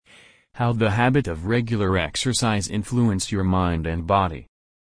How the habit of regular exercise influences your mind and body.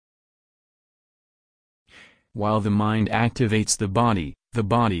 While the mind activates the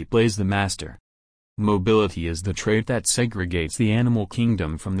body plays the master. Mobility is the trait that segregates the animal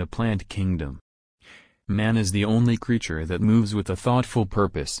kingdom from the plant kingdom. Man is the only creature that moves with a thoughtful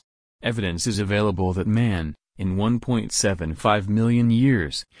purpose. Evidence is available that man, in 1.75 million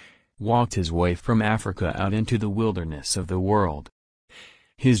years, walked his way from Africa out into the wilderness of the world.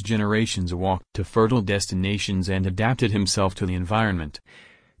 His generations walked to fertile destinations and adapted himself to the environment,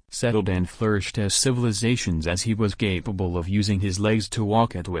 settled and flourished as civilizations as he was capable of using his legs to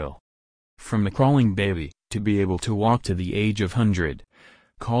walk at will. From a crawling baby, to be able to walk to the age of 100,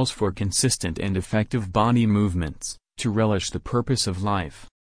 calls for consistent and effective body movements, to relish the purpose of life.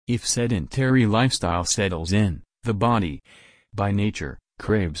 If sedentary lifestyle settles in, the body, by nature,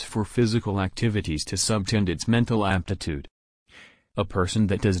 craves for physical activities to subtend its mental aptitude. A person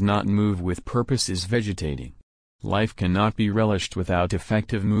that does not move with purpose is vegetating. Life cannot be relished without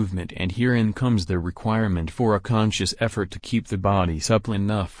effective movement, and herein comes the requirement for a conscious effort to keep the body supple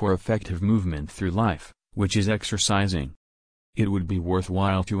enough for effective movement through life, which is exercising. It would be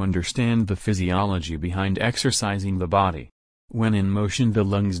worthwhile to understand the physiology behind exercising the body. When in motion, the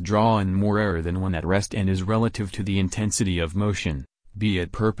lungs draw in more air than when at rest, and is relative to the intensity of motion, be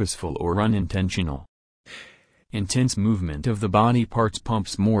it purposeful or unintentional. Intense movement of the body parts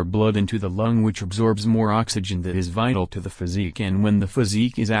pumps more blood into the lung, which absorbs more oxygen that is vital to the physique, and when the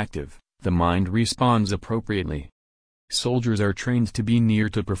physique is active, the mind responds appropriately. Soldiers are trained to be near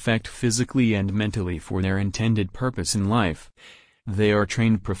to perfect physically and mentally for their intended purpose in life. They are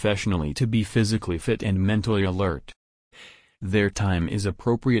trained professionally to be physically fit and mentally alert. Their time is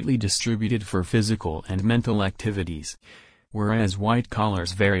appropriately distributed for physical and mental activities, whereas white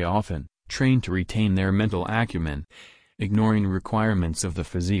collars very often, trained to retain their mental acumen, ignoring requirements of the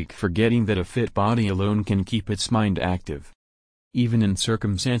physique, forgetting that a fit body alone can keep its mind active. Even in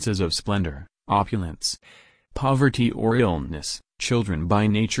circumstances of splendor, opulence, poverty or illness, children by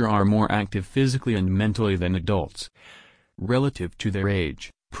nature are more active physically and mentally than adults, relative to their age,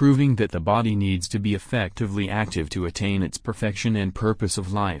 proving that the body needs to be effectively active to attain its perfection and purpose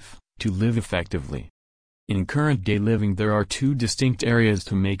of life, to live effectively. In current-day living there are two distinct areas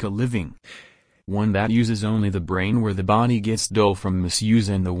to make a living. One that uses only the brain where the body gets dull from misuse,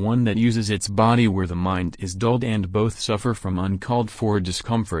 and the one that uses its body where the mind is dulled, and both suffer from uncalled-for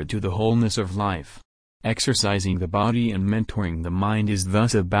discomfort to the wholeness of life. Exercising the body and mentoring the mind is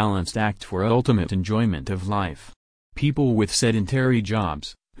thus a balanced act for ultimate enjoyment of life. People with sedentary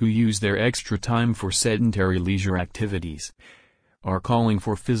jobs, who use their extra time for sedentary leisure activities, are calling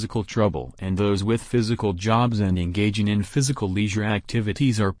for physical trouble, and those with physical jobs and engaging in physical leisure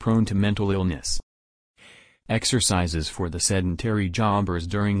activities are prone to mental illness. Exercises for the sedentary jobbers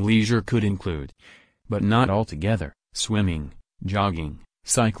during leisure could include, but not altogether, swimming, jogging,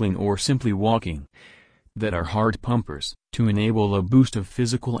 cycling or simply walking, that are heart pumpers, to enable a boost of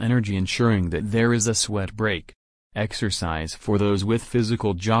physical energy, ensuring that there is a sweat break. Exercise for those with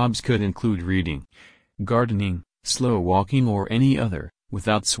physical jobs could include reading, gardening, slow walking or any other,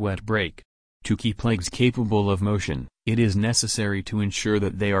 without sweat break. To keep legs capable of motion, it is necessary to ensure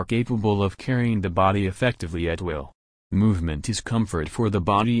that they are capable of carrying the body effectively at will. Movement is comfort for the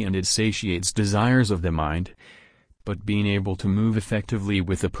body and it satiates desires of the mind, but being able to move effectively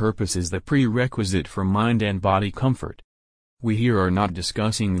with a purpose is the prerequisite for mind and body comfort. We here are not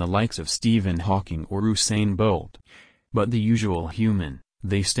discussing the likes of Stephen Hawking or Usain Bolt, but the usual human.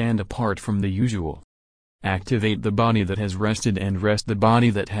 They stand apart from the usual. Activate the body that has rested, and rest the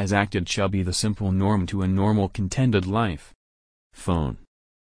body that has acted shall be the simple norm to a normal contented life. Phone.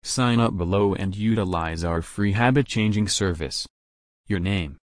 Sign up below and utilize our free habit-changing service. Your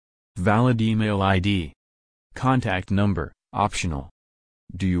name. Valid email ID. Contact number, optional.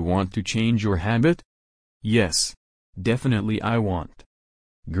 Do you want to change your habit? Yes. Definitely I want.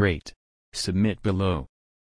 Great. Submit below.